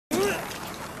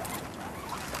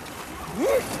What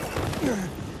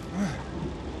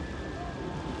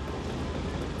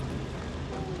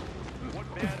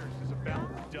matters is a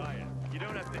balanced diet. You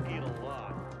don't have to eat a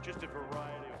lot, just a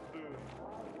variety of food.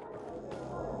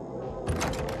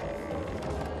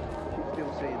 She's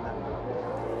still saying that.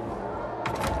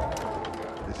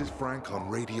 This is Frank on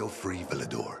Radio Free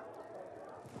Villedor.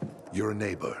 Your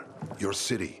neighbor, your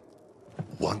city,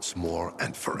 once more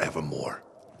and forevermore.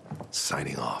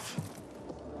 Signing off.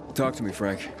 Talk to me,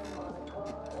 Frank.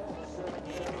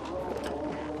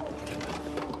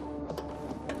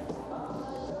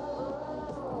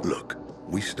 Look,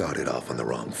 we started off on the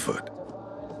wrong foot.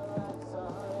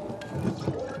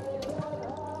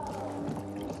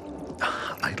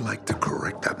 I'd like to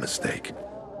correct that mistake.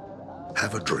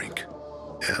 Have a drink.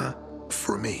 Yeah?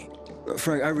 For me.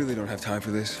 Frank, I really don't have time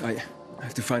for this. I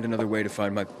have to find another way to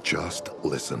find my... Just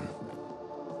listen.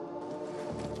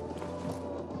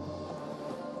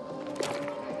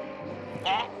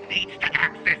 Walt needs to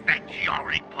access that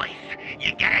GRE place.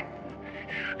 You get it?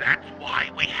 That's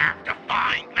why we have to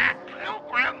find that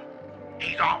pilgrim.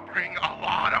 He's offering a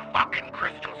lot of fucking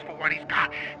crystals for what he's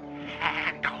got.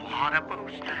 And a lot of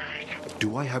boosters.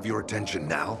 Do I have your attention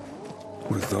now?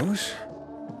 What are those?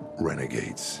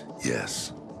 Renegades,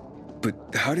 yes. But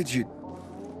how did you...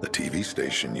 The TV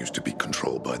station used to be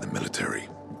controlled by the military.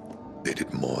 They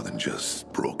did more than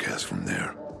just broadcast from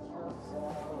there.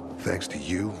 Thanks to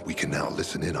you, we can now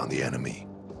listen in on the enemy.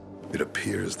 It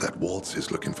appears that Waltz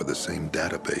is looking for the same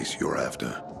database you're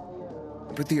after.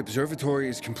 But the observatory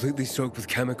is completely soaked with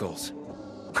chemicals.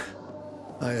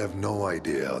 I have no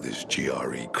idea how this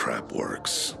GRE crap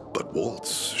works, but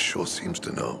Waltz sure seems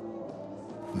to know.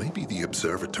 Maybe the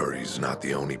observatory's not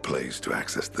the only place to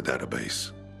access the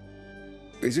database.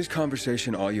 Is this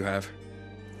conversation all you have?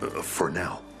 For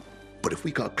now. But if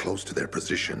we got close to their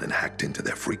position and hacked into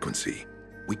their frequency,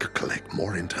 we could collect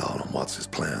more intel on Waltz's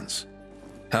plans.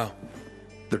 How?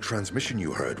 The transmission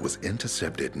you heard was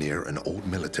intercepted near an old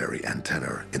military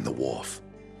antenna in the wharf,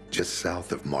 just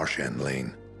south of Marchand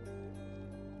Lane.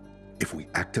 If we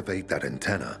activate that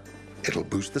antenna, it'll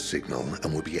boost the signal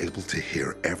and we'll be able to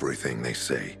hear everything they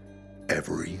say.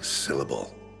 Every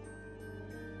syllable.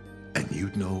 And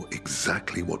you'd know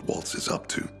exactly what Waltz is up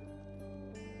to.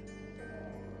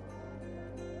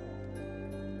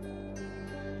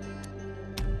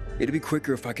 It'd be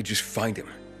quicker if I could just find him.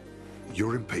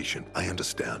 You're impatient, I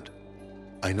understand.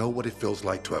 I know what it feels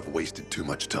like to have wasted too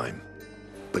much time.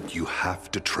 But you have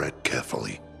to tread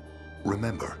carefully.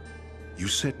 Remember, you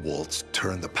said Waltz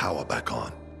turned the power back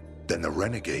on. Then the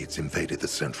renegades invaded the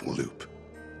central loop.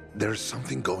 There's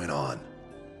something going on.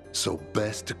 So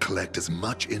best to collect as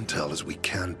much intel as we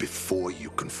can before you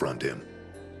confront him.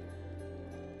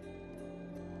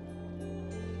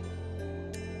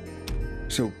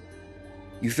 So,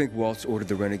 you think Waltz ordered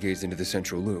the renegades into the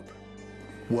central loop?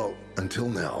 Well, until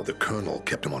now, the Colonel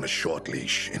kept him on a short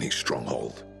leash in his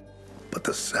stronghold. But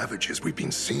the savages we've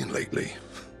been seeing lately,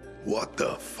 what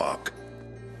the fuck?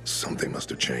 Something must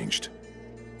have changed.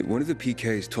 One of the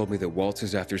PKs told me that Waltz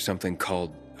is after something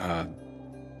called,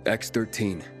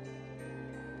 X-13.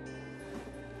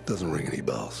 Doesn't ring any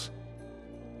bells.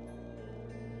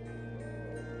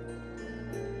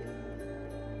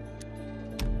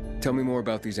 Tell me more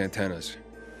about these antennas.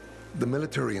 The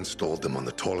military installed them on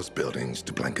the tallest buildings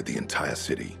to blanket the entire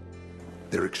city.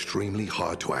 They're extremely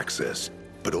hard to access,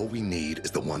 but all we need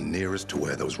is the one nearest to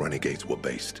where those renegades were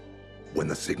based. When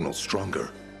the signal's stronger,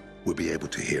 we'll be able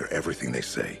to hear everything they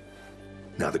say.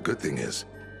 Now the good thing is,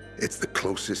 it's the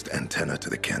closest antenna to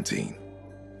the canteen.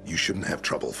 You shouldn't have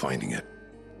trouble finding it.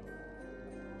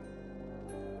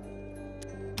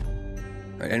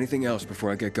 All right, anything else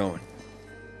before I get going?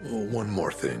 Oh, one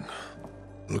more thing.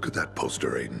 Look at that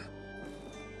poster, Aiden.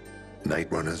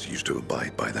 Nightrunners used to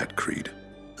abide by that creed,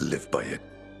 live by it.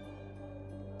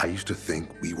 I used to think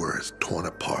we were as torn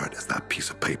apart as that piece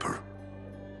of paper.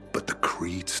 But the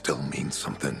creed still means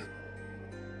something.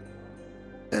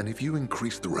 And if you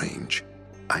increase the range,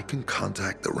 I can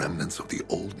contact the remnants of the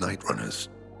old Nightrunners.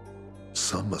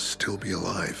 Some must still be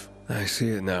alive. I see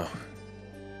it now.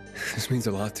 This means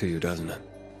a lot to you, doesn't it?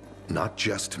 Not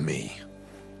just to me,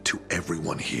 to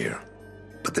everyone here.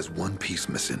 But there's one piece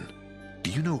missing. Do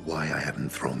you know why I haven't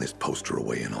thrown this poster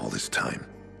away in all this time?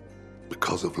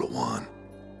 Because of Lawan.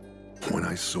 When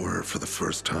I saw her for the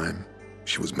first time,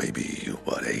 she was maybe,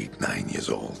 8, 9 years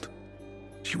old.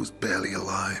 She was barely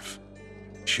alive.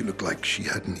 She looked like she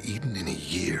hadn't eaten in a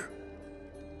year.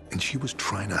 And she was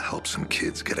trying to help some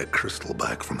kids get a crystal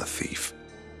back from a thief.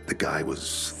 The guy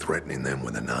was threatening them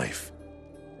with a knife.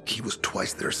 He was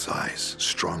twice their size,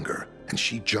 stronger, and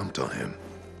she jumped on him.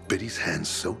 bit his hand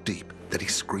so deep that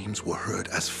his screams were heard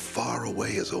as far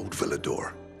away as old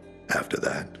Villedor. After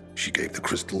that, she gave the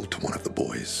crystal to one of the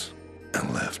boys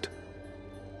and left.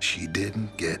 She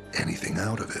didn't get anything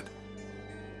out of it.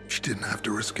 She didn't have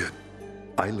to risk it.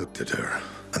 I looked at her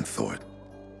and thought,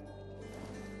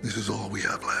 this is all we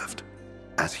have left.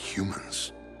 As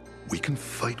humans, we can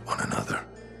fight one another.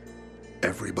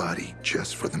 Everybody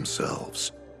just for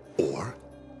themselves. Or,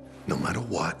 no matter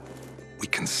what, we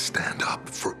can stand up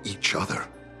for each other.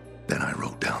 Then I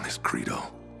wrote down this credo.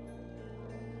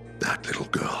 That little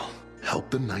girl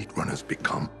helped the Nightrunners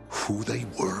become who they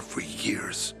were for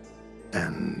years.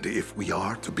 And if we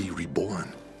are to be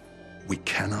reborn, we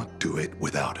cannot do it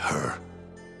without her.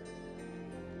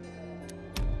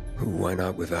 Why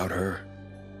not without her?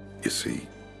 You see,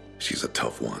 she's a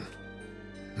tough one.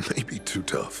 Maybe too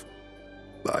tough.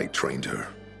 I trained her,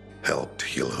 helped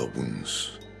heal her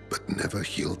wounds, but never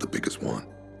healed the biggest one.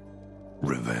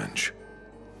 Revenge.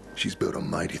 She's built a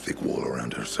mighty thick wall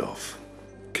around herself.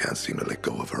 Can't seem to let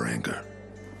go of her anger.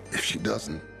 If she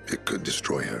doesn't, it could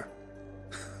destroy her.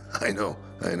 I know.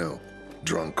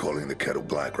 Drunk calling the kettle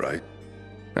black, right?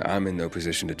 I'm in no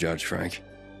position to judge, Frank.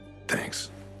 Thanks.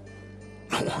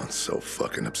 Lawan's so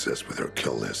fucking obsessed with her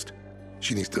kill list.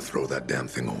 She needs to throw that damn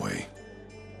thing away.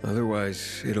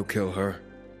 Otherwise, it'll kill her.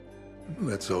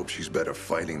 Let's hope she's better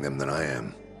fighting them than I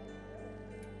am.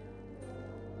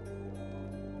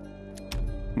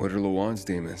 What are Lawan's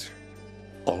demons?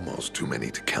 Almost too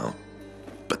many to count.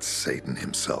 But Satan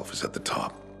himself is at the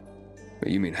top.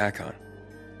 You mean Harran?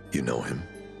 You know him?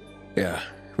 Yeah,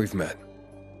 we've met.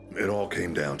 It all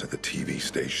came down to the TV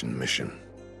station mission.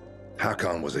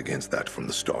 Harran was against that from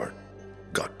the start.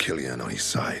 Got Killian on his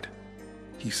side.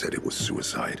 He said it was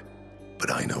suicide.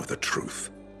 But I know the truth.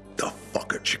 The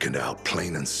fucker chickened out,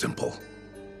 plain and simple.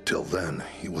 Till then,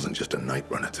 he wasn't just a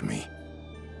Nightrunner to me.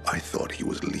 I thought he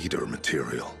was leader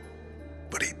material.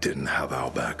 But he didn't have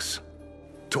outbacks.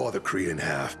 Tore the Creed in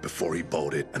half before he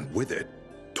bolted, and with it,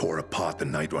 tore apart the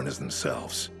Nightrunners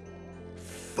themselves.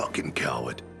 Fucking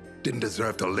coward. Didn't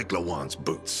deserve to lick Lawan's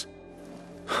boots.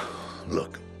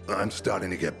 Look, I'm starting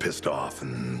to get pissed off,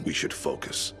 and we should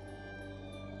focus.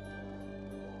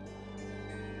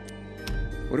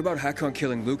 What about Harran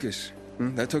killing Lucas?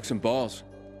 That took some balls.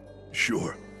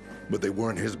 Sure, but they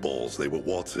weren't his balls, they were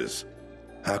Waltz's.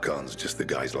 Harran's just the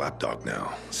guy's lapdog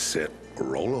now. Sit,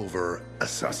 roll over,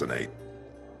 assassinate.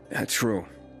 That's true.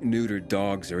 Neutered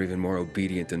dogs are even more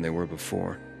obedient than they were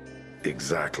before.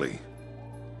 Exactly.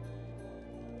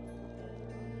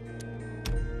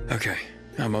 Okay,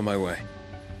 I'm on my way.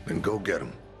 Then go get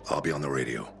him. I'll be on the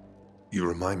radio. You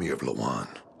remind me of Lawan,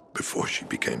 before she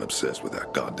became obsessed with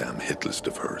that goddamn hit list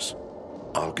of hers.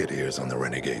 I'll get ears on the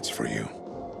renegades for you.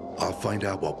 I'll find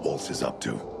out what Waltz is up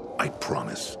to. I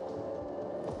promise.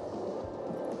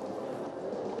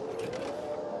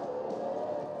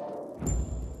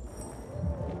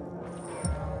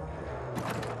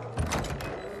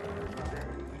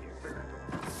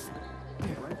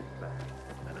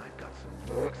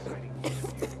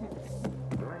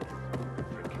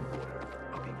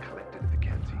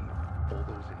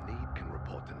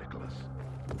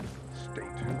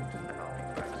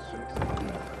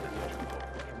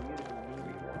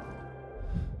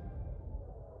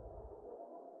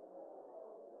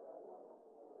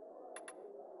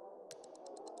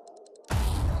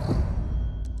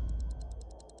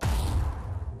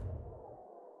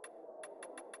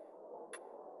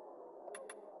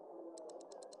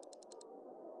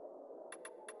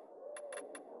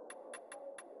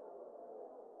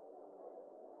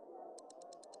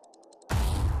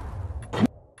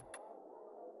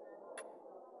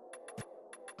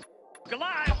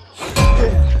 Goliath!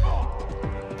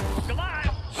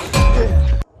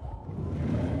 Goliath!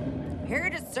 Here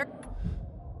to serve.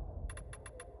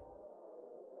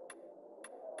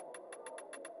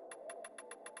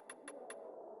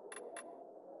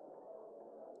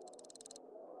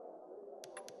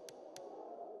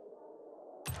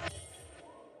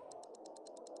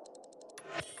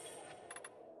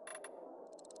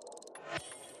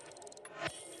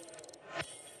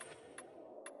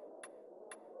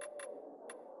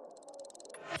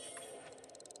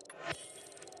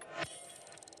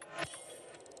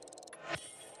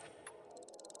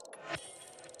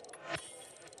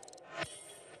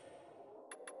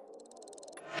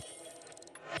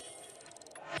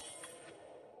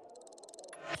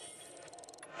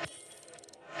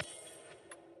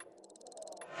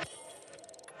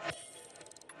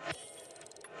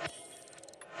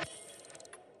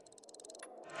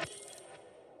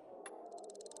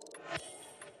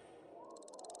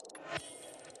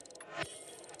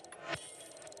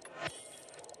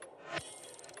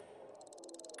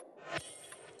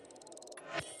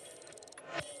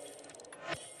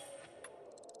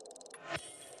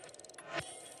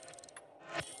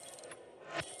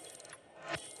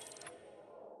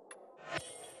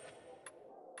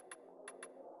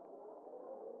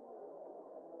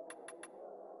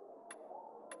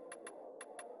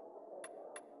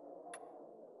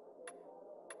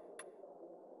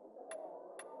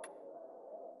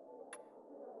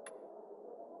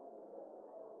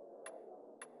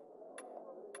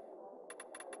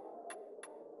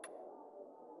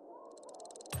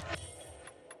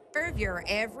 care of your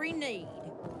every need.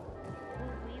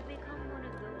 Will you become one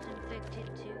of those infected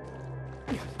too?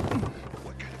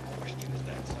 What kind of question is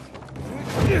that, son?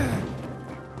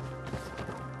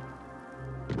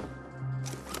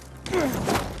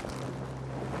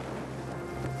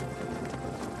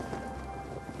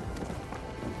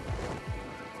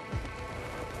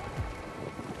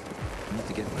 I need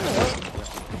to get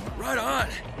right on.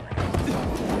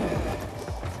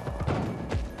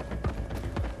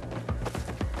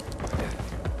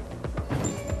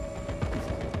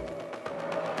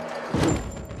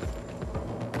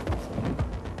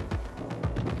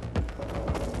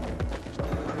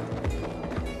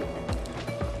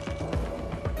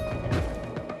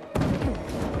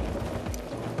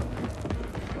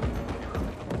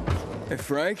 Hey,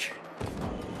 Frank.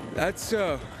 That's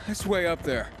way up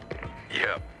there.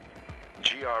 Yep.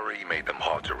 GRE made them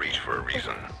hard to reach for a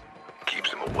reason.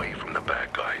 Keeps them away from the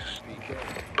bad guys.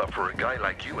 But for a guy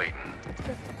like you, Aiden,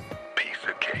 piece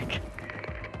of cake.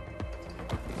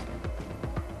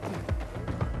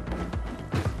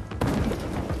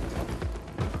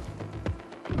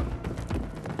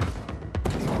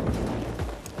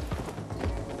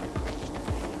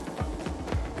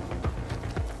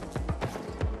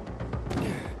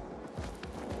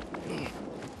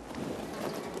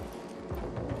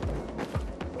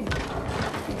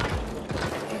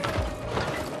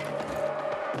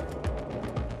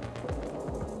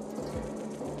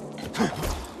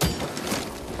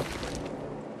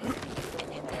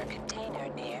 Inhibitor container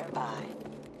nearby.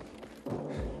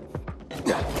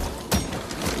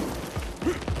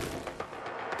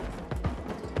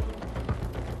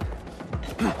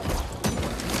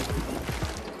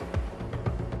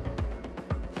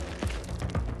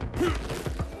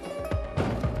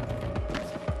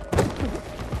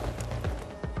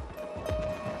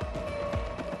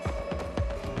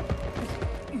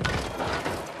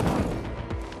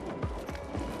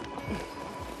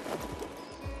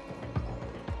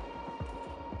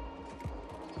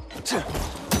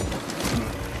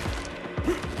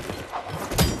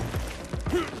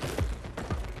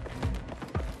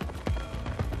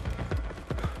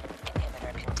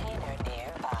 Inhibitor container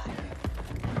nearby.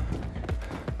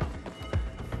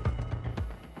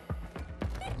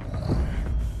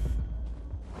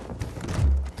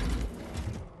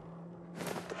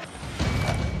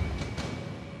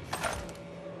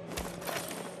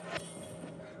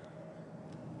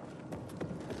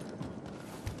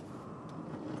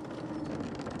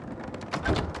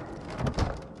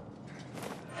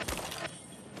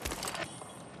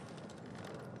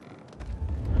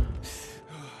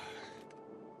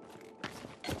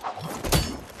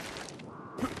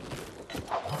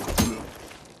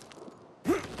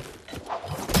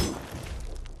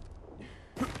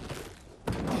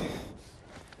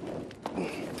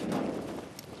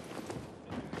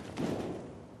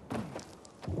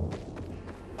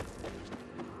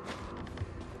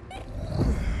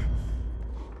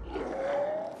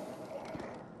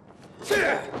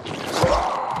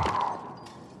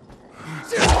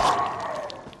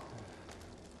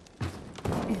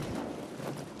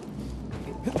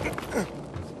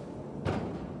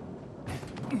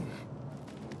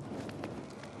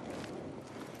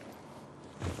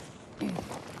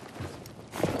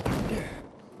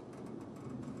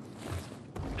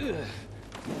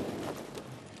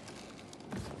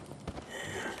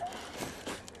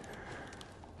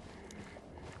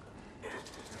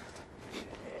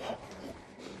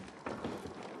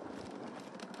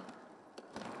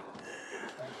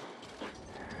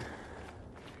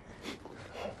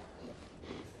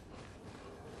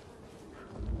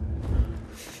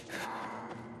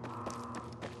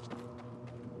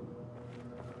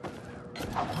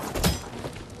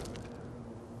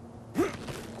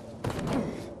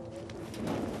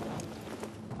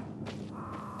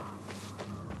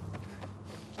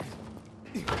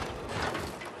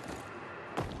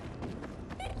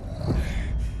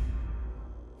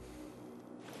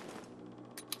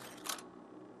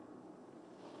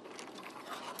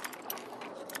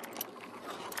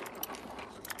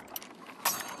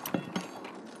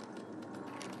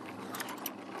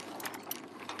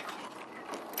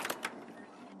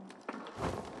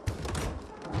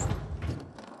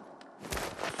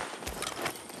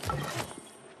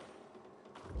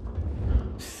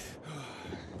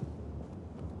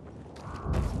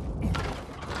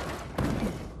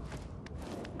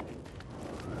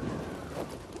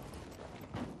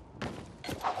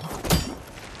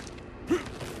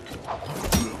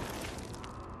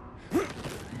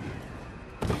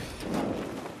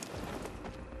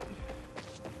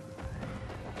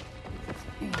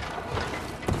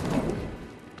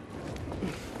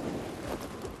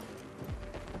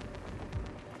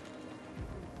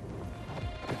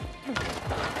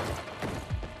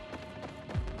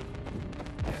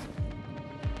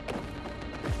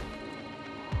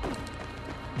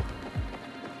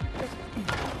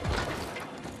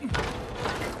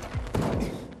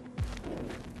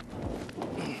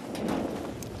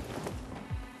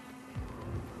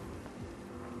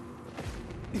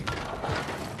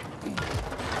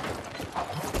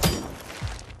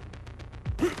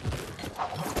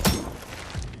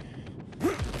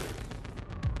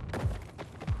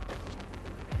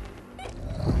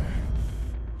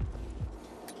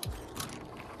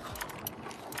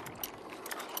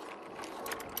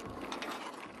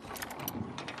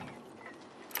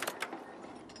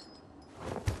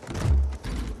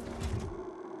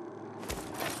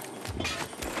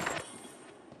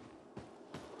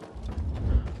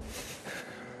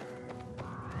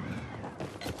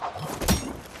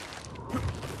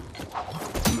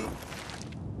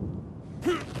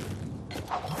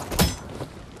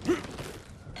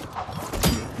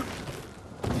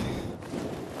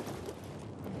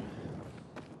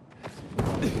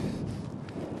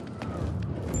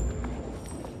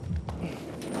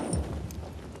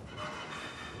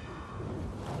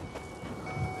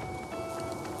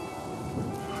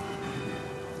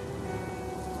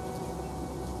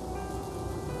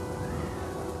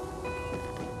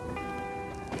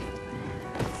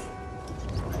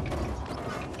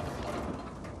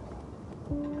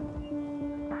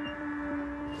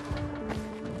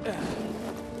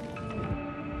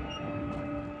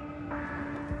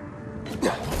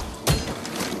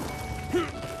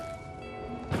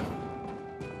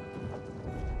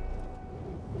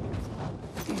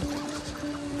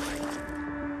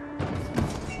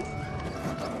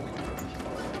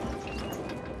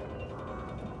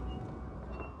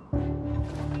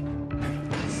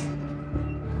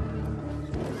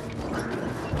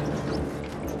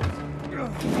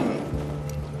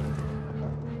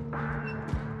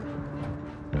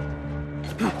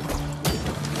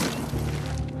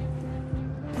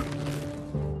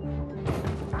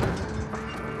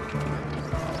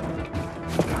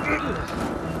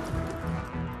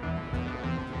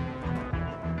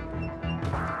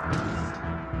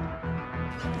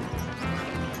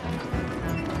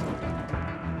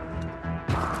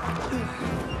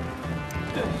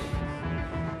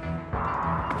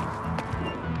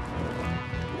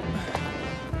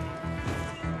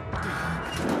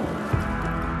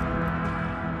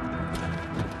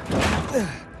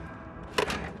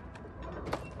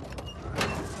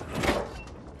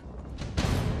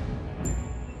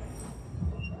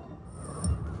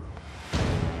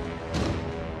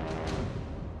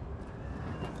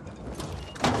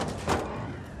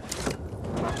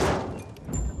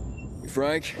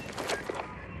 Frank,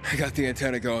 I got the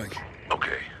antenna going.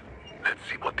 Okay, let's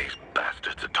see what these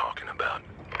bastards are talking about.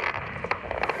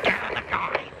 Gather the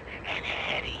guys and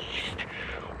head east.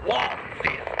 Waltz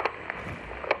is...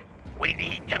 We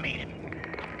need to meet him.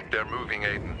 They're moving,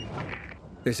 Aiden.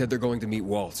 They said they're going to meet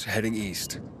Waltz, heading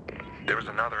east. There is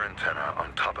another antenna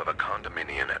on top of a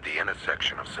condominium at the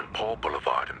intersection of St. Paul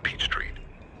Boulevard and Peach Street,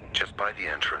 just by the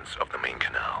entrance of the main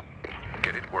canal.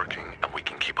 Get it working and we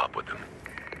can keep up with them.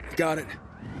 Got it.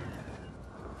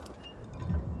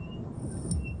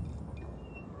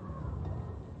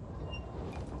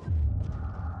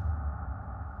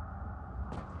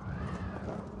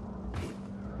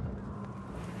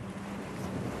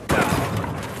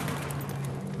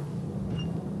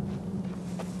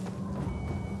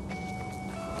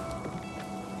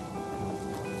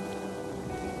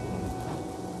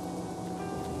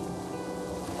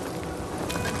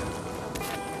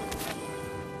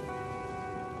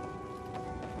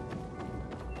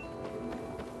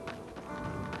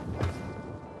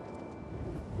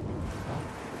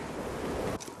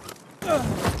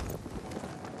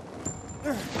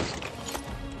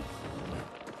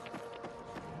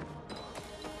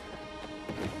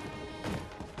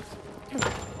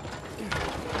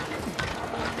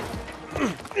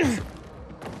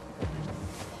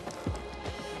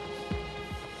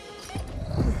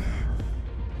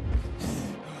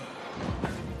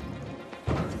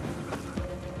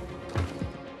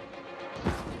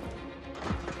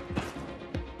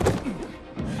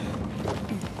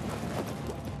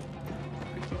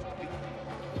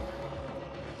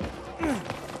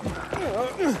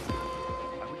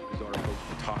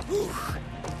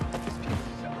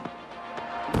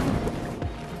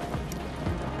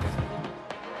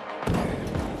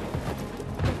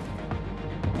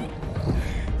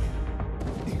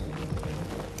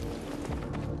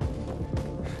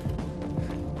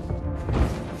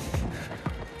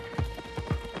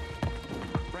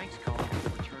 Frank's calling for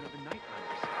the return of the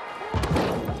Nightrunners.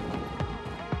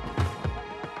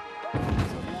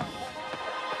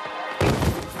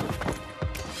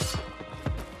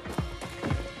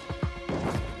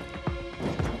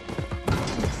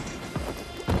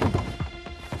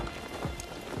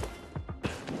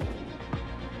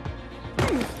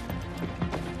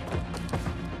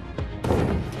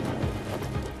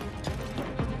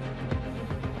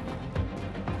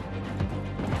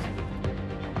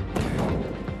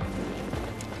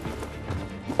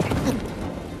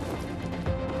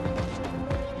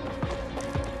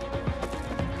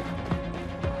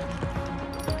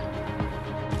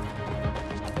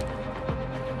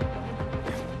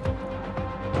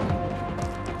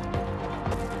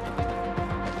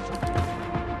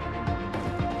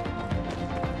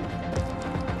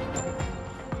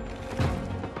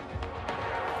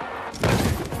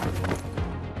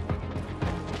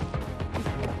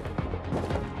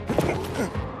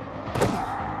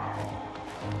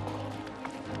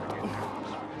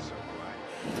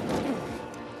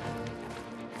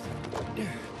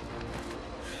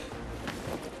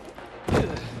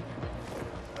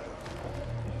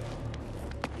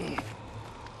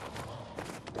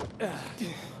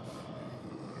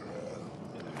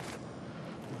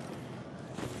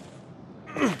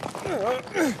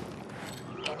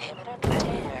 Inhibitor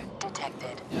container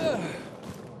detected.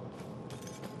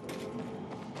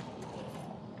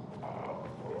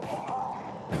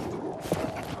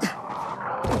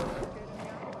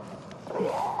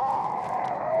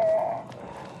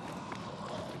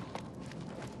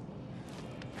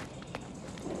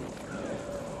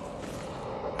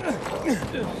 My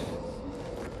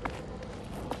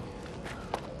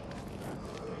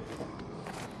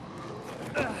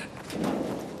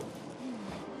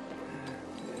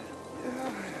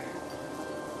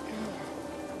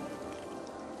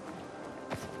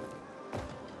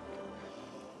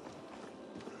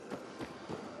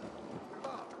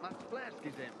flask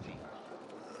is empty.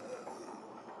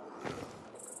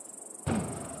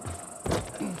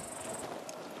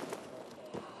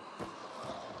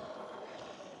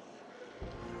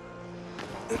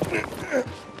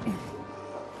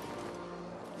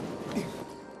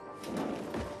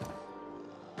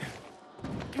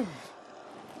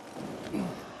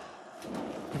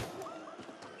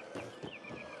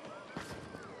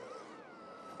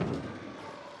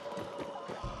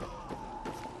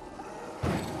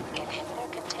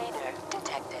 Inhibitor container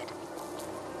detected.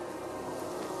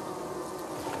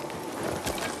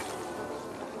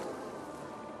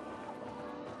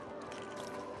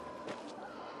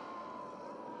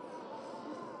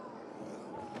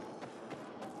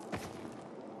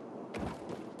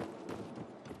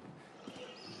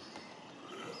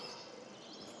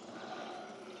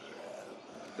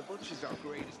 The Butcher's our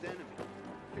greatest enemy.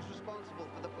 He's responsible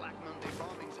for the Black Monday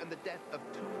bombings and the death of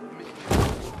 2 million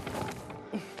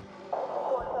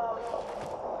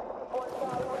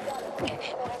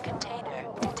Inhibitor container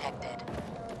detected.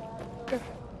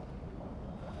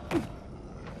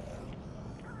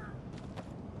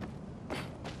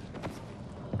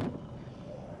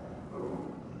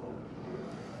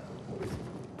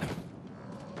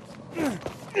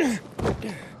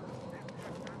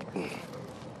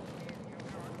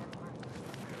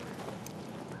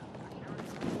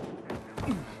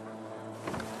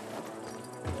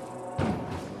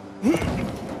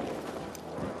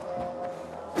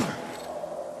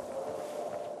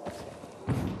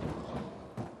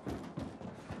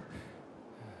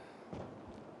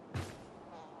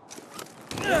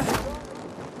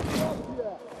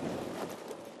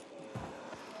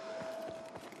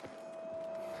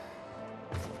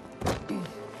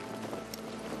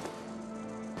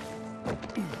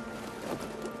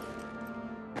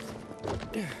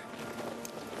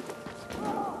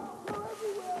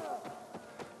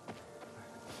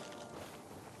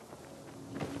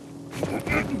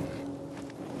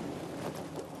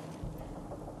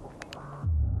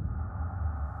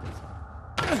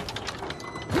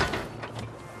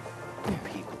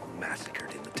 People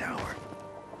massacred in the tower.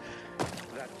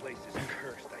 That place is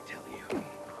cursed, I tell you.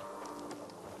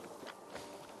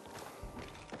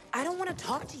 I don't want to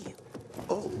talk to you.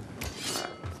 Oh,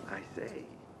 I say.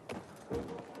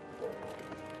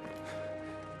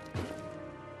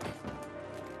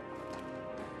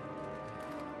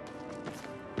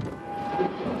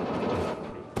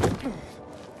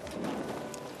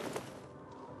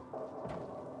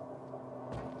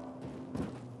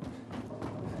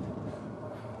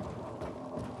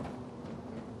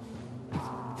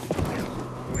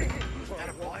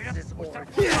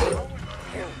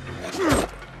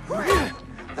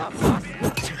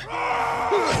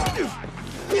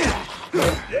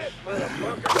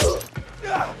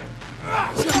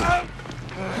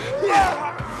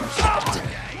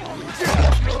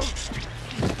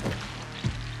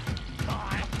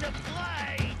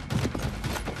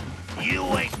 You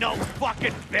ain't no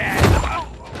fucking bad.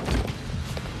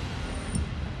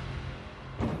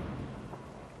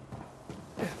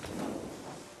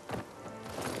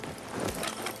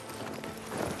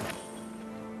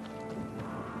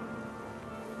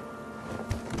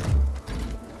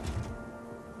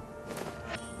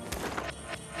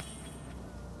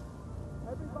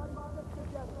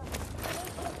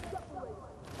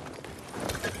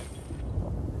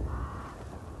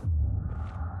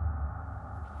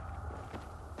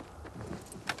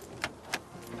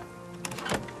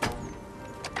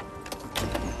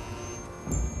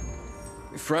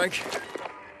 Frank,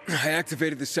 I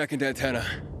activated the second antenna.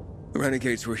 The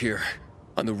renegades were here,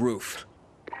 on the roof.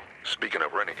 Speaking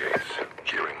of renegades,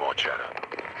 hearing more chatter.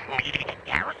 Meeting in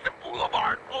Garrison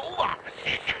Boulevard, full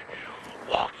offices.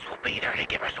 Waltz will be there to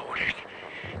give us orders.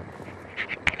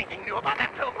 Anything new about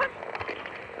that pilgrim?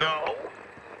 No.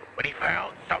 But he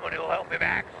found someone who'll help him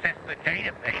access the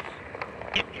database.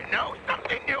 If you know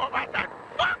something new about that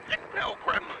fucking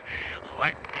pilgrim,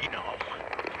 let me know.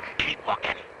 Keep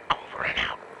looking. Over and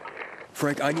out.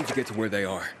 Frank, I need to get to where they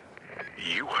are.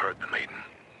 You heard the maiden.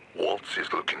 Waltz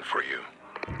is looking for you.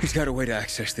 He's got a way to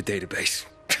access the database.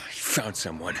 He found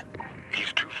someone.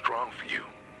 He's too strong for you,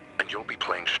 and you'll be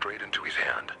playing straight into his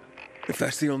hand. If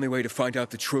that's the only way to find out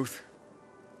the truth,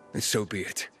 then so be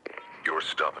it. You're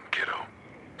stubborn, kiddo.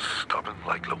 Stubborn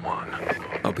like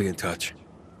Lawan. I'll be in touch.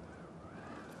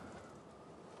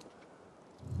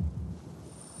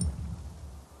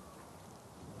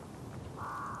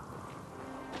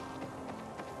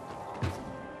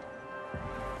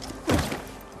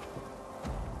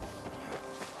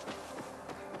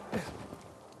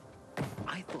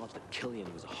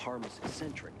 harmless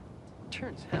eccentric.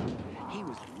 Turns out, he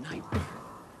was a Nightrunners,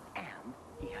 and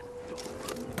he had a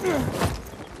daughter.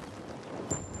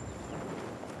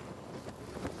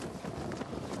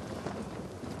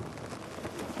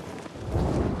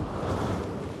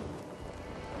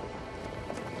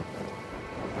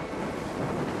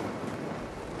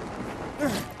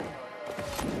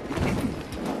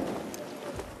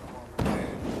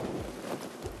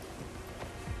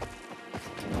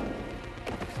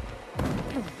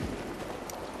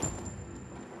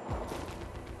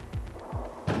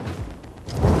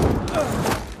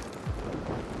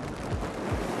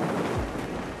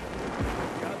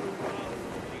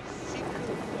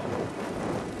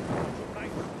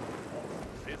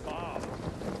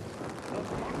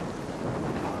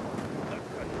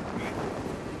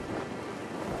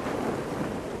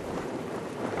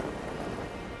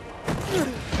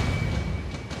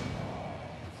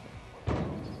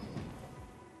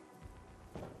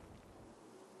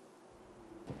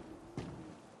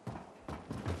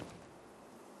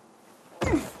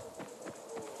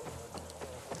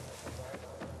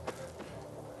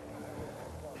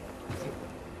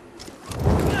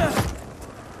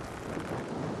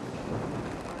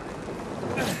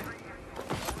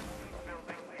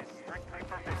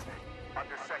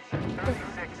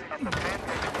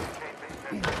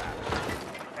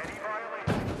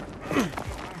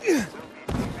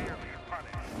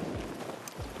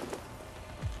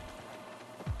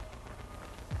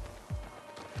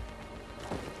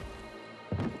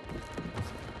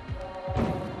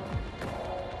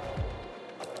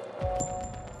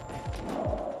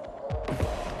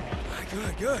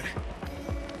 Good.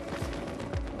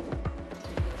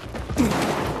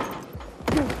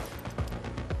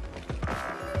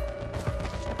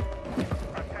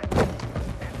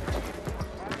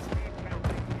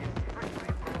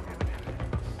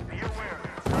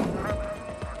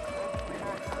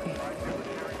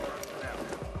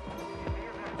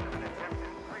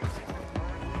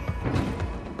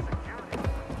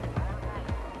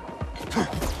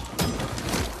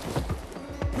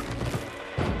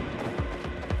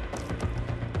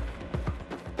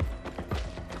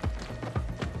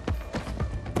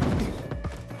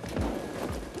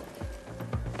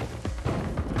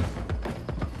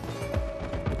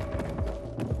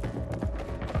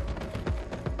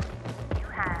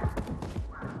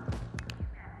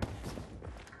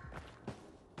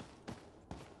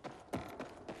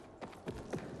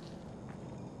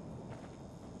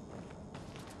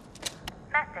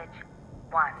 Message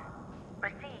 1.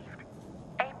 Received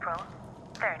April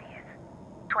 30th,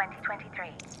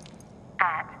 2023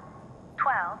 at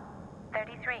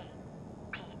 12:33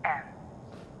 p.m.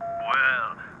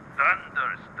 Well,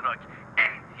 thunderstruck,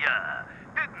 ain't ya?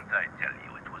 Didn't I tell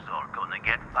you it was all gonna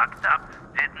get fucked up,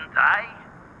 didn't I?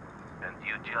 And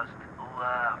you just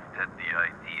laughed at the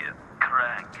idea.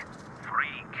 Crank,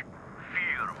 freak,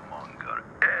 fearmonger,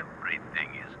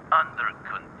 everything is under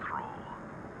control.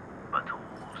 But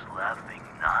who's laughing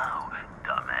now,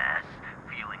 dumbass?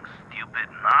 Feeling stupid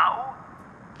now?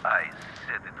 I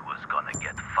said it was gonna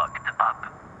get fucked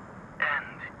up.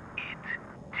 And it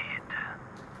did.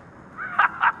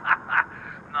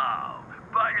 Now,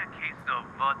 buy a case of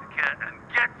vodka and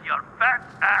get your fat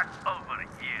ass over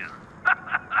here.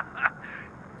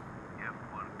 If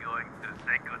we're going to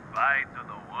say goodbye to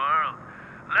the world,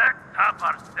 let's have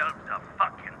ourselves a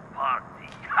fucking party.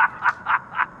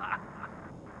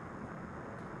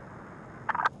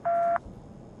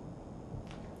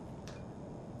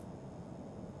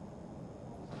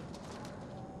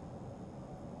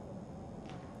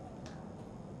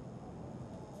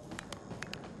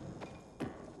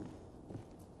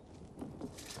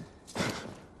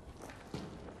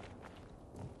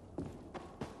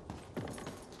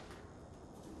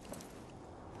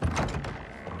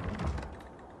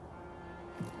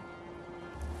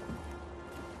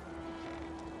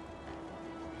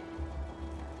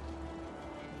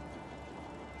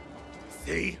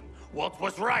 See? Walt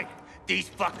was right. These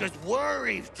fuckers were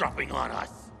eavesdropping on us.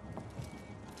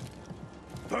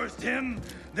 First him,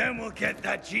 then we'll get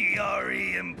that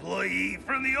GRE employee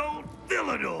from the old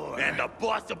Villedor. And the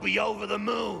boss will be over the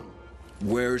moon.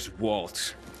 Where's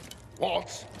Walt?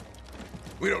 Waltz?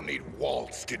 We don't need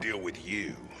Waltz to deal with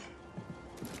you.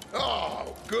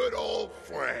 Oh, good old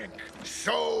Frank.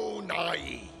 So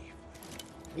naive.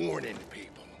 Warning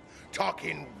people.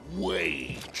 Talking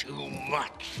way too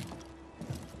much.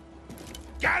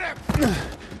 Got him!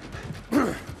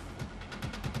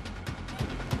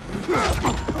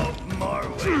 Hope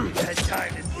Marway had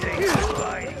time to say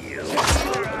goodbye to you.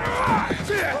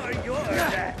 Or you're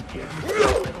that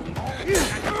little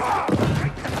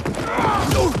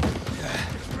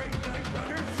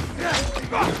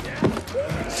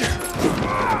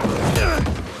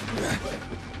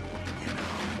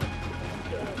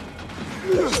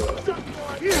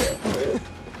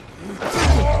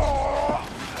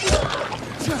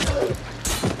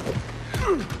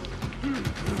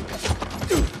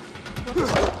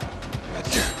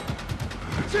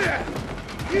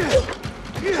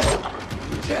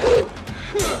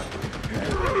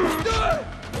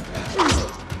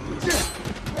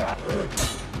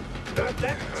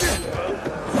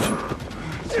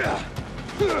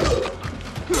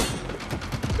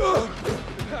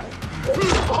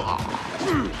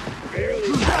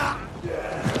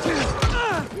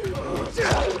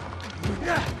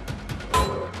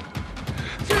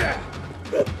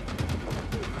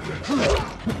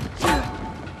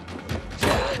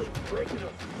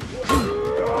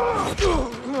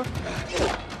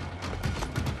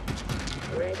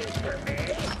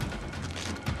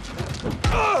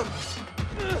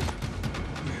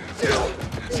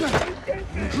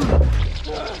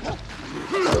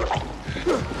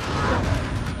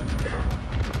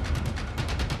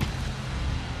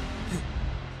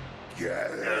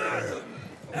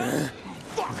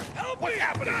Fuck! Help me! What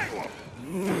happened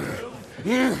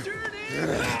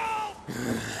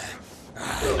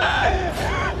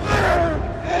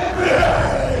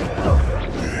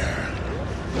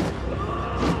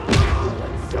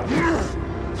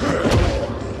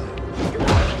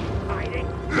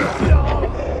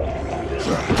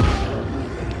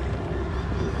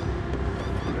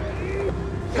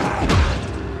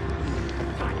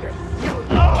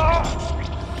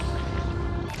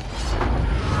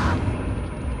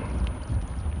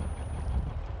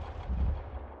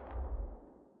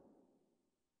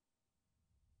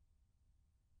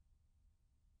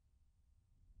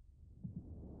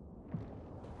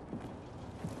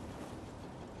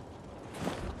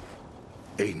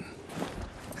Aiden.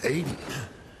 Aiden.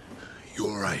 You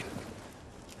all right?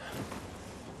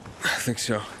 I think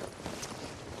so.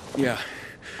 Yeah.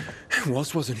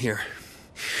 Waltz wasn't here.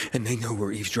 And they know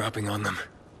we're eavesdropping on them.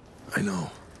 I know.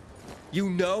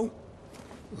 You know?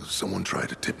 Someone tried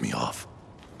to tip me off,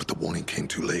 but the warning came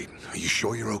too late. Are you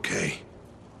sure you're okay?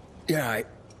 Yeah,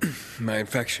 my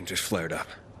infection just flared up.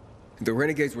 The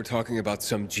renegades were talking about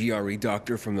some GRE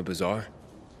doctor from the bazaar.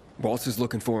 Waltz is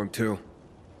looking for him, too.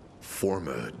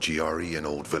 Former GRE in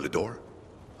old Villedor?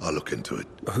 I'll look into it.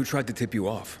 Who tried to tip you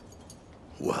off?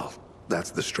 Well, that's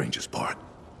the strangest part.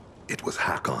 It was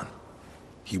Harran.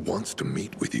 He wants to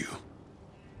meet with you.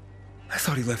 I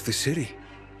thought he left the city.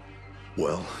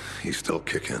 Well, he's still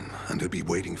kicking, and he'll be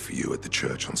waiting for you at the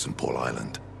church on St. Paul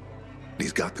Island.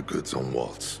 He's got the goods on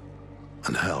Waltz.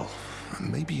 And hell,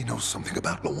 maybe he knows something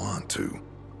about Lawan, too.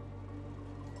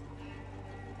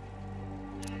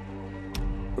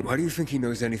 Why do you think he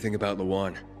knows anything about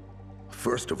Lawan?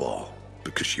 First of all,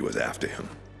 because she was after him.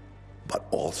 But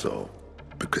also,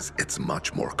 because it's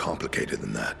much more complicated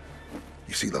than that.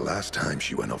 You see, the last time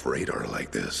she went off radar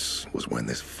like this was when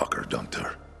this fucker dumped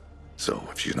her. So,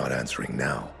 if she's not answering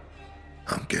now,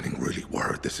 I'm getting really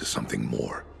worried this is something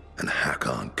more, and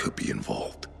Harran could be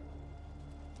involved.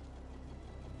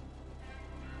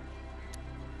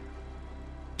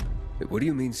 What do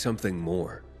you mean, something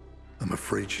more? I'm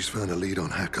afraid she's found a lead on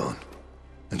Harran,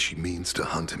 and she means to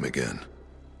hunt him again.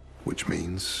 Which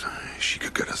means she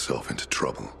could get herself into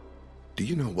trouble. Do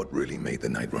you know what really made the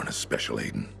Nightrunners special,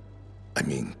 Aiden? I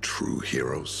mean, true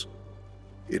heroes?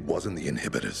 It wasn't the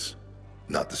inhibitors,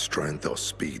 not the strength or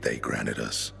speed they granted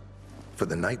us. For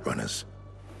the Nightrunners,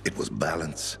 it was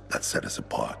balance that set us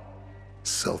apart.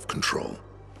 Self-control.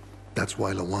 That's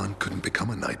why Lawan couldn't become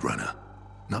a Nightrunner.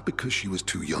 Not because she was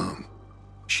too young.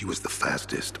 She was the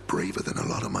fastest, braver than a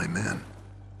lot of my men.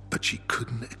 But she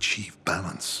couldn't achieve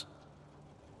balance.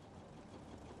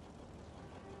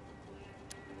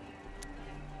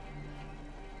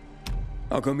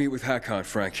 I'll go meet with Harran,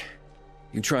 Frank.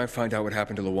 You try and find out what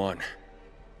happened to Lawan.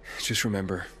 Just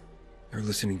remember, they're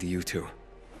listening to you two.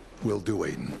 Will do,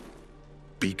 Aiden.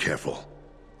 Be careful.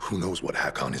 Who knows what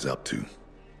Harran is up to?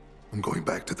 I'm going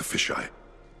back to the fisheye.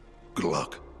 Good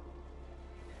luck.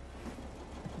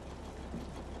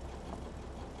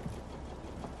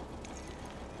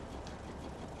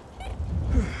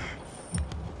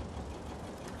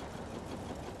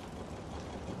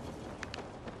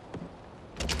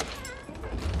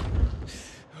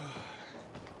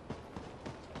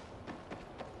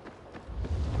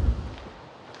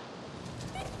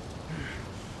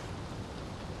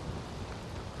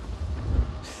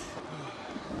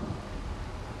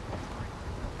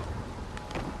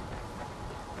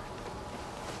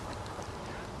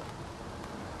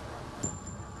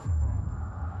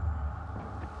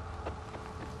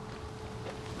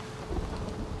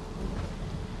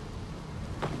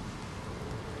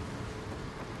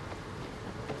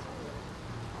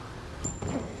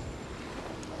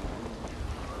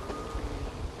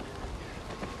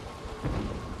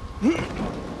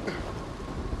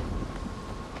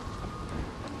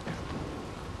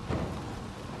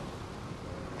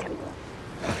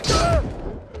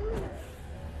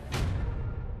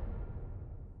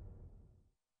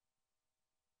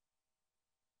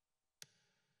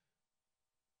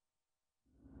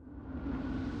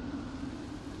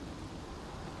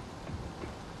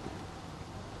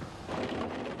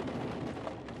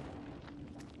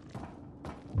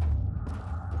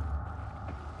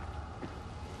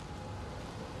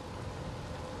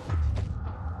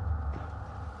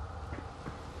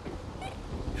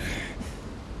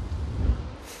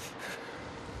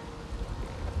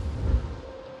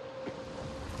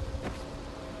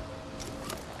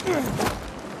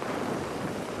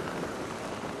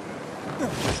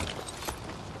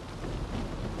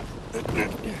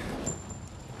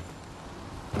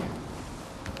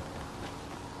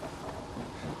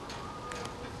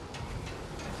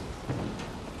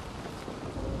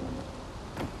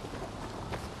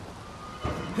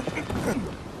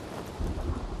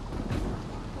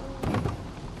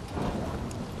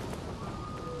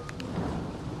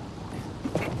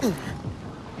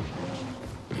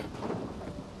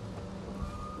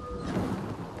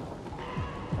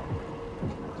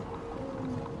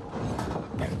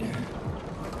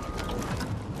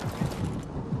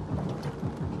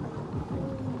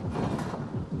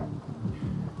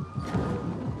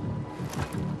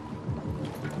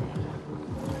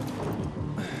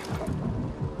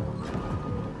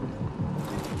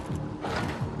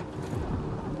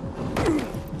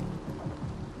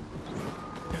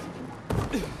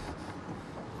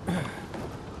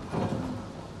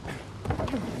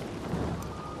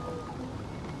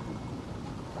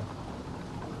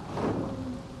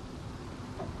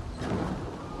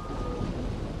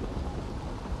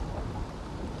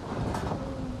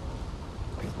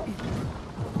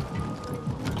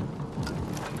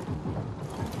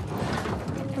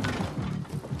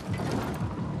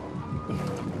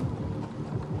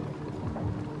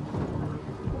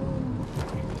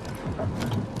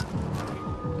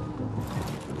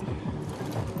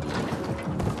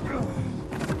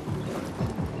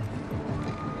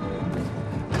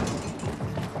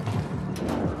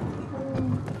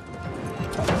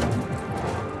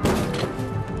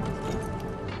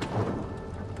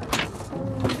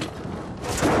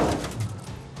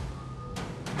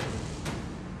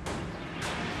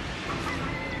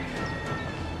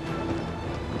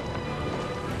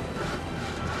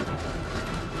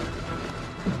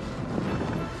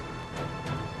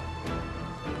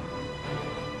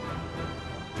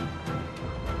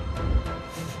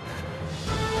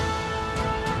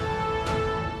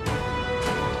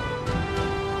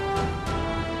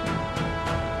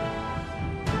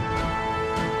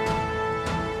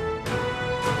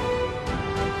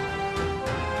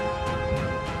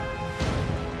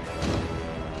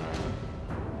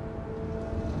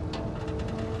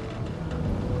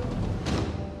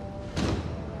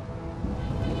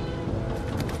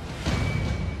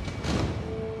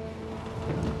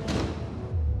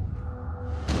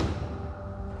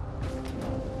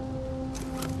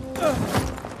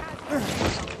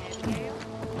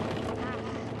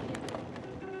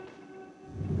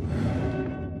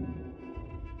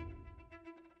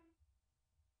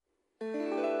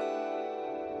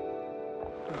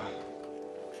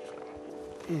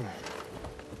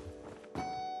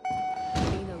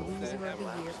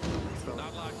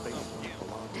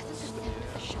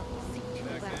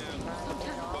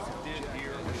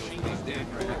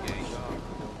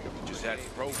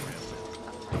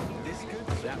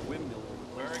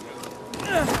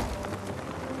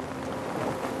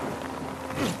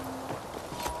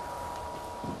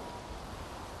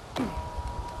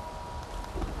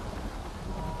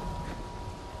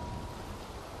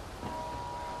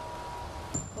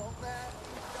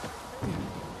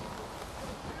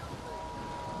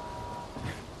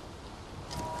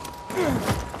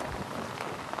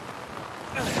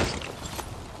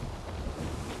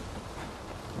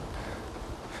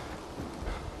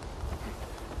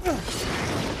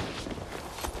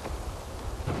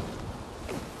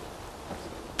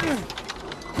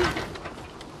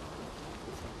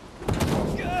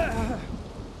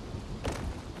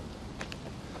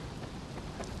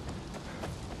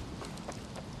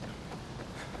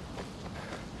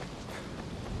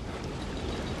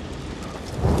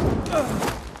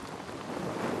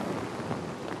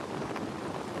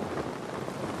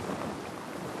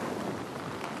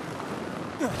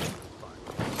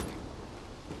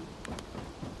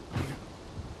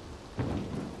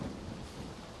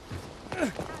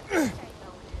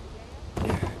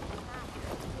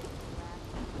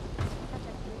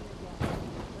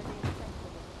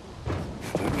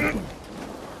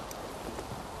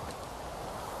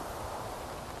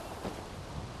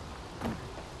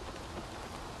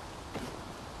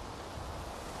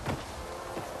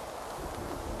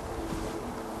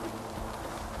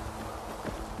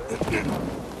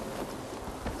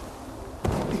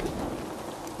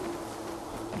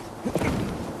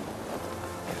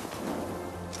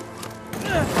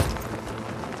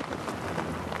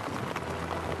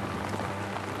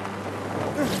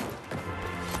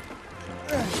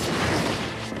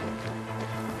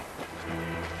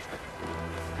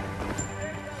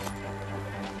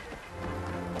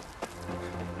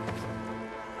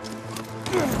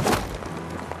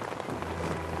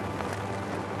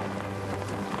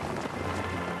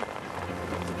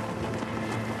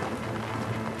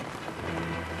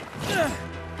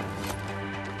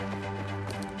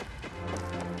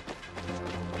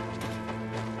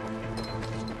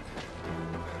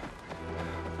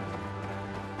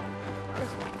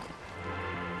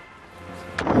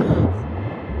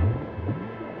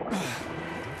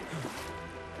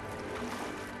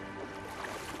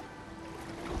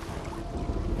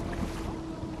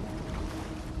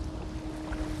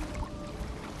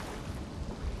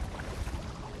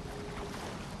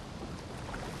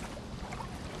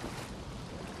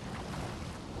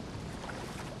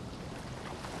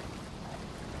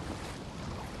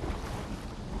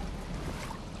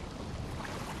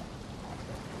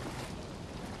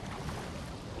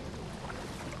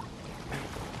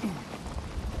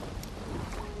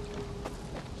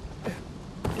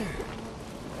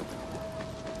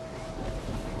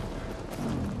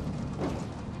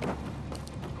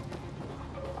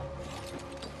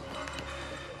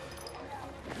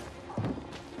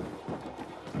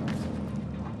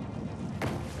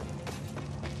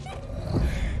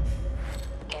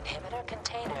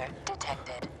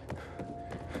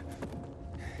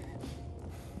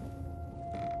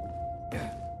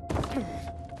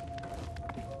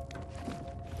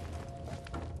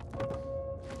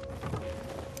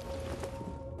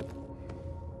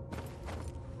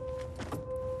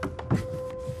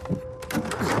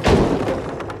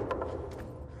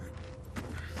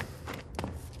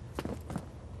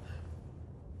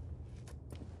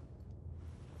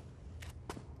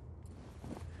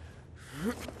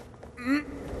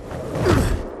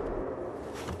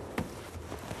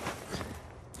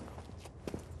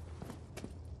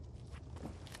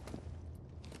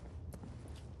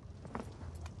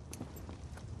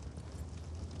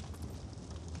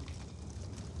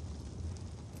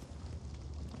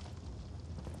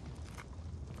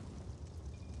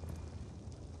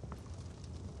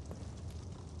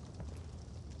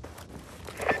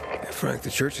 Frank,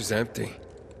 the church is empty.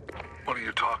 What are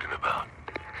you talking about?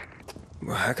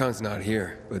 Well, Hakon's not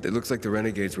here, but it looks like the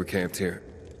renegades were camped here.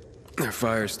 Their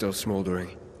fire's still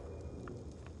smoldering.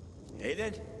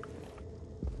 Aiden?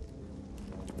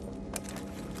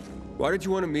 Why did you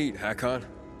want to meet, Hakon?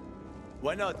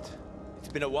 Why not? It's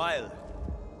been a while.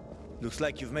 Looks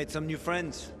like you've made some new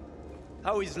friends.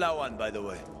 How is Lawan, by the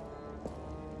way?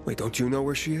 Wait, don't you know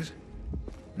where she is?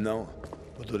 No.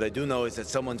 But what I do know is that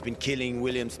someone's been killing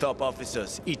William's top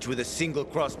officers, each with a single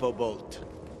crossbow bolt.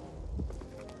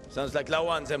 Sounds like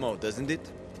Lawan's MO, doesn't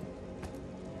it?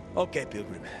 Okay,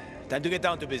 Pilgrim. Time to get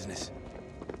down to business.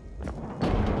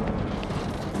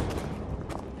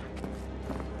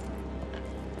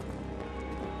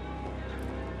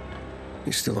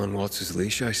 You're still on Waltz's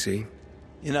leash, I see.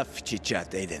 Enough chit-chat,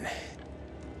 Aiden.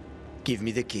 Give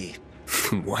me the key.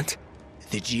 What?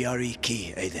 The GRE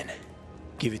key, Aiden.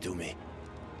 Give it to me.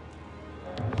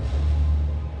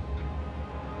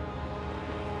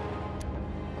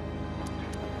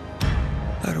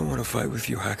 I don't want to fight with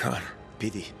you, Hakon.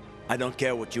 Pity. I don't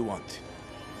care what you want.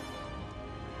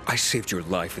 I saved your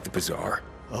life at the bazaar.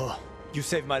 Oh, you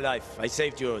saved my life. I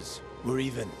saved yours. We're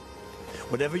even.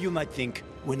 Whatever you might think,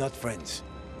 we're not friends.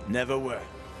 Never were.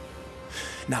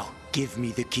 Now, give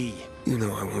me the key. You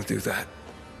know I won't do that.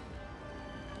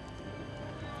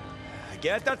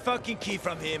 Get that fucking key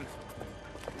from him.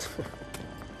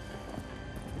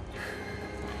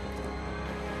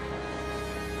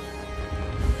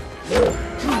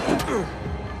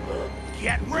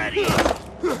 Get ready!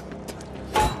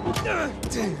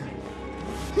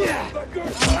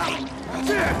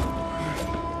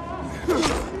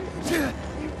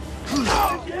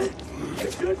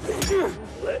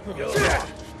 Let go.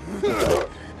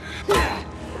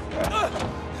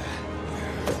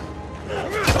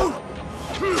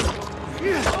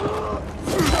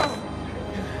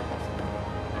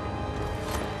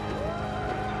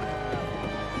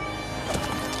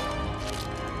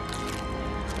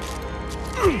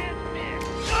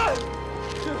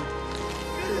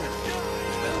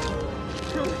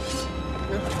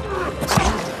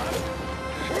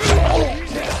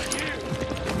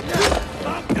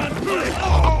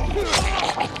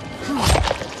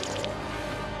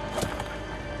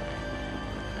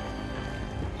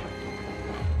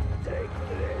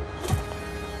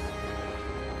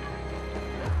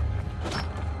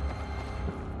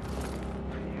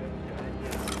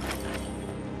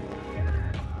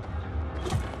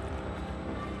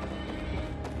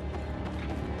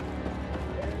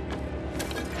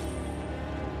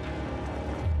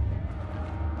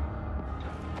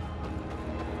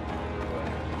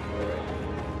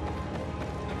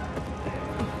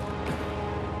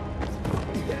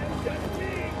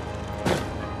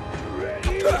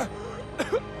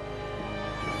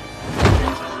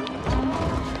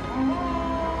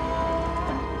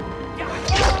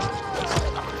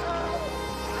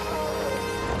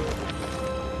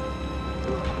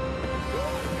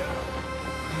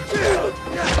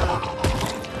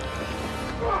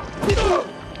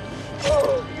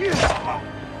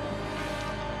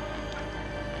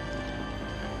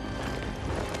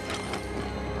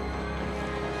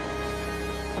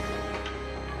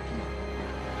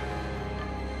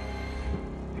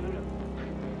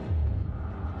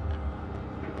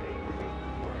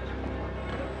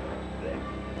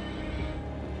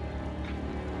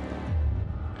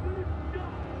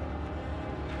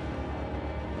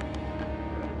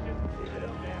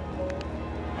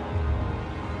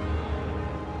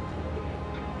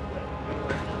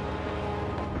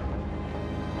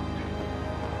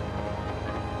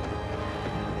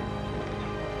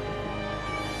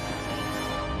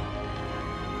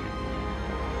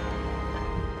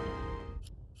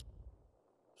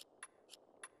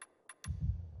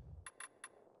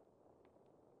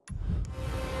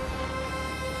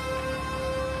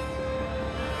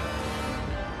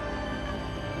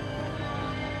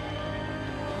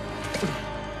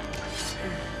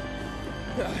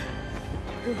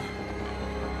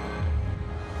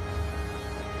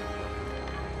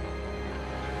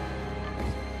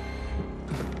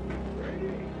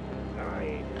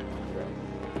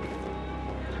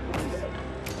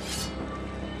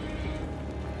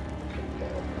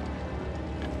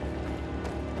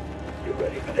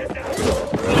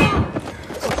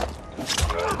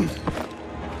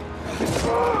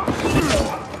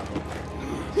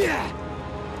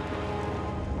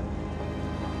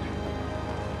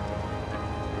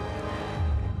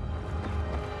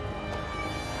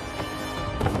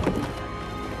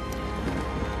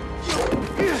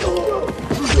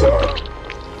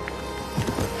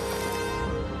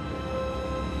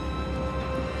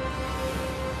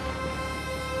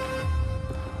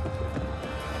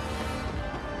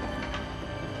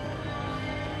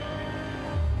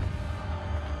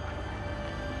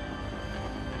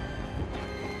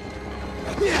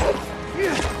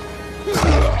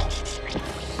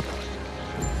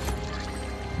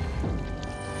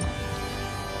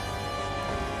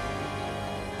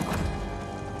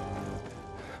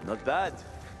 Not bad.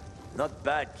 Not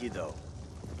bad, kiddo.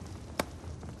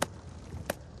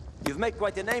 You've made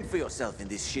quite a name for yourself in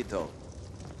this shithole.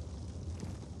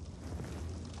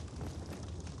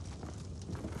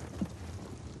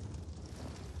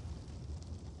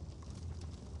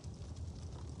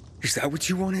 Is that what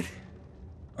you wanted?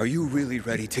 Are you really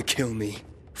ready to kill me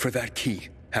for that key,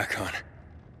 Harran?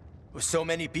 So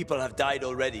many people have died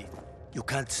already. You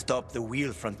can't stop the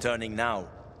wheel from turning now.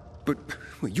 But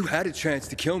well, you had a chance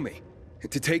to kill me.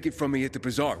 To take it from me at the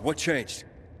bazaar. What changed?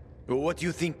 Well, what do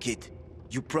you think, kid?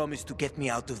 You promised to get me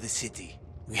out of the city.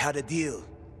 We had a deal.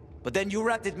 But then you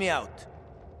ratted me out.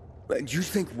 And you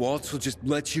think Waltz will just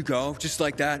let you go, just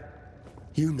like that?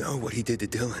 You know what he did to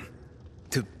Dylan.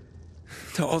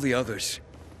 To all the others.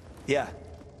 Yeah,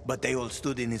 but they all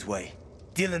stood in his way.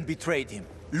 Dylan betrayed him.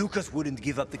 Lucas wouldn't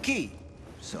give up the key.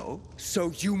 So?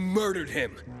 So you murdered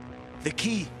him! The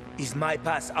key is my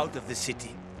pass out of the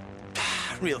city.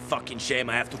 Real fucking shame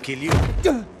I have to kill you.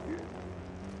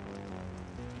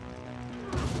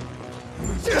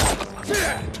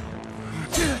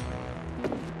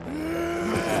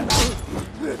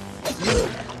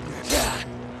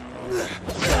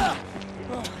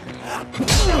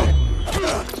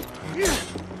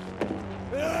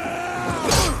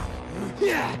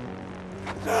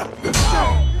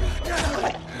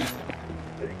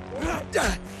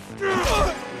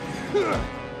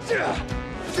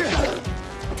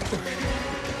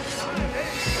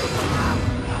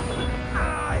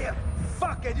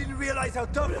 Fuck, I didn't realize how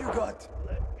tough you got.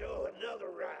 Let's go another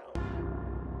round.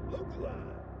 Look alive.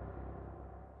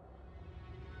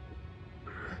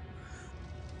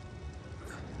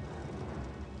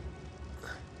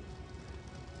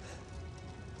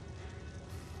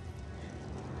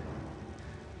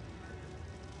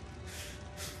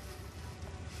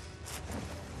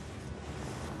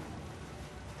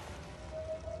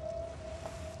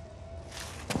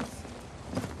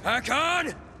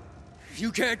 Harran!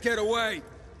 You can't get away!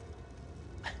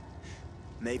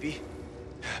 Maybe.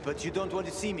 But you don't want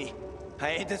to see me. I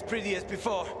ain't as pretty as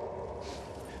before.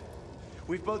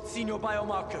 We've both seen your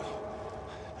biomarker.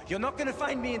 You're not gonna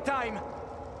find me in time.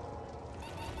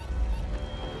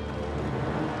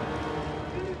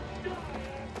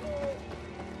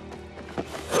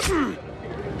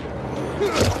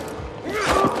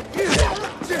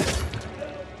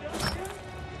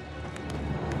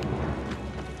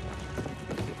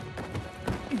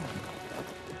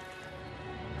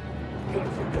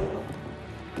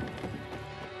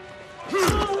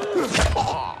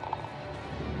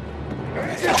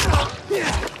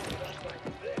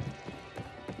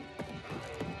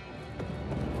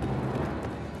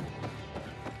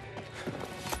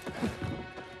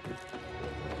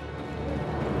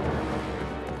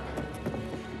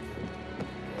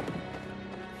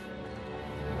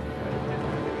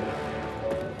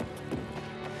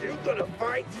 Gonna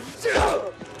fight?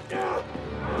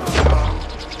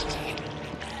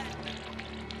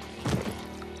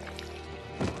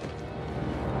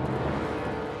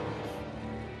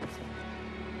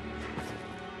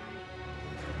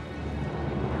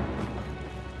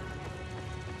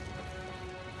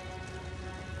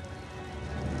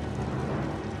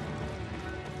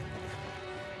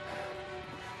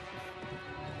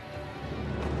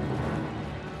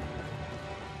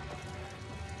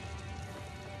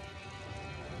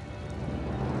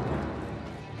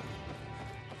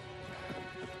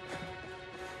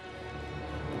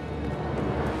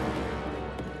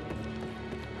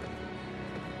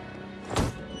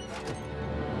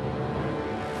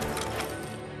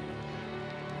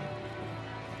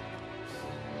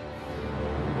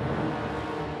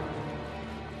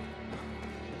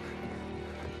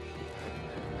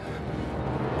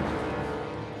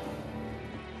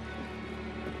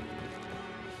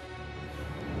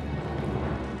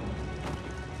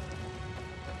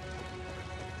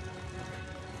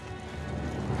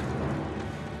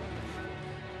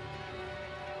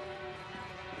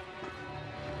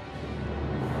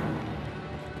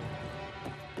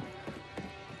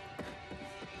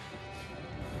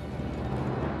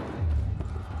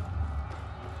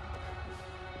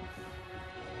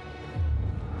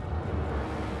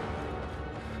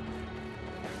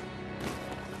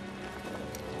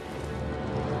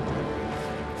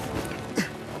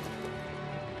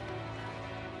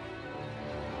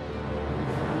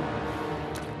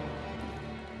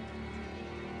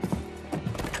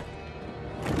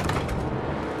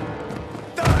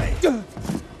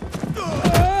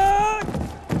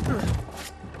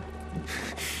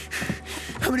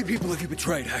 How many people have you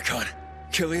betrayed, Harran?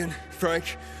 Killian?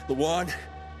 Frank? Lawan?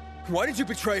 Why did you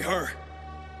betray her?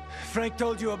 Frank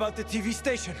told you about the TV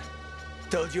station.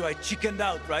 Told you I chickened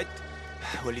out, right?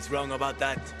 Well, he's wrong about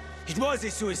that. It was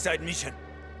a suicide mission.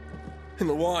 And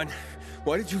Lawan,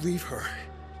 why did you leave her?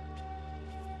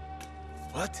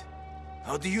 What?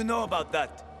 How do you know about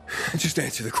that? Just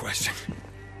answer the question.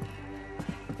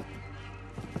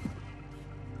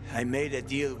 I made a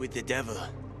deal with the devil.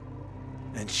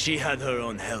 And she had her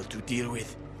own hell to deal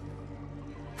with.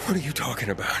 What are you talking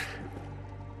about?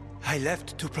 I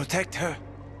left to protect her.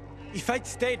 If I'd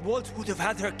stayed, Walt would have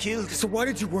had her killed. So why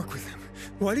did you work with him?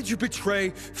 Why did you betray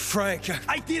Frank?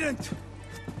 I didn't!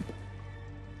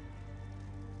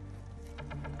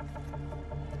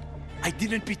 I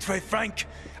didn't betray Frank.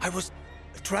 I was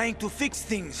trying to fix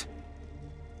things.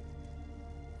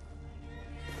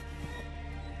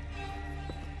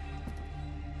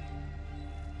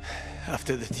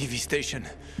 After the TV station,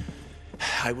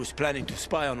 I was planning to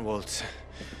spy on Waltz.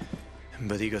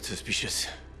 But he got suspicious.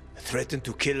 Threatened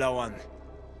to kill Lawan.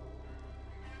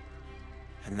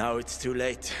 And now it's too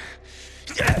late.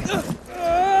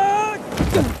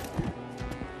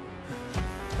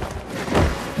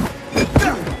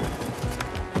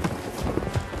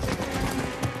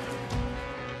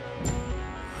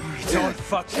 It's all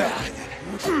fucked up.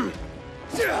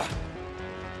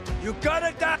 You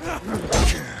gotta die!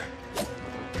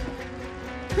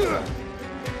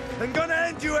 I'm gonna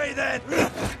end you, Aiden!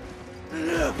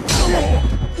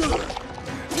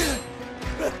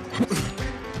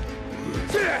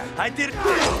 I did it!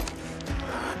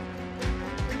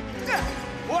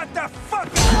 What the fuck?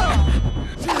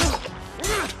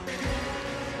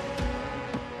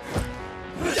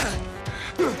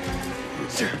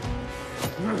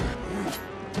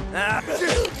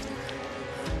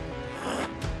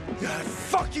 That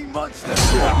fucking monster!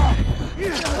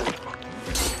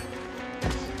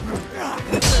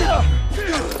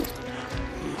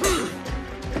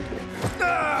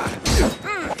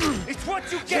 It's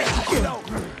what you get, you know!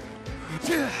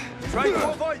 Try to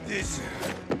avoid this!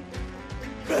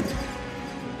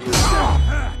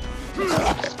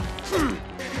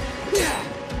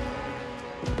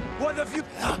 What have you...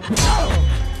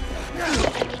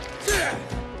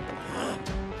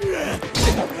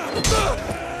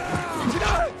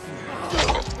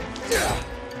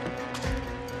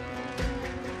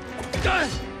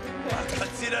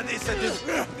 Consider this a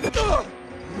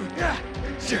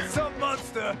some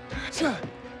monster!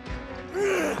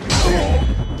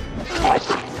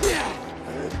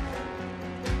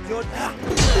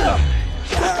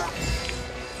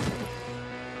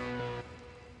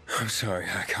 I'm sorry,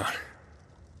 Hakon.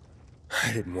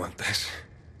 I didn't want this.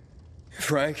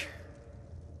 Frank?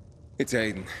 It's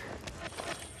Aiden.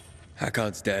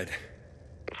 Hakon's dead.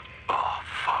 Oh,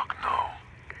 fuck no.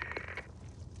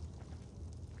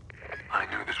 I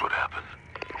knew this would happen.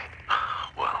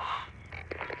 Well,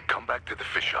 come back to the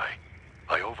fisheye.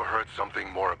 I overheard something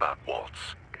more about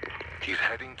Waltz. He's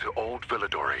heading to Old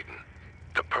Villedor, Aiden.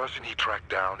 The person he tracked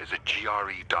down is a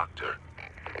GRE doctor.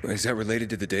 Is that related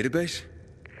to the database?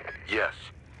 Yes,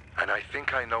 and I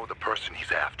think I know the person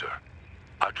he's after.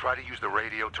 I'll try to use the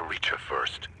radio to reach her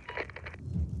first.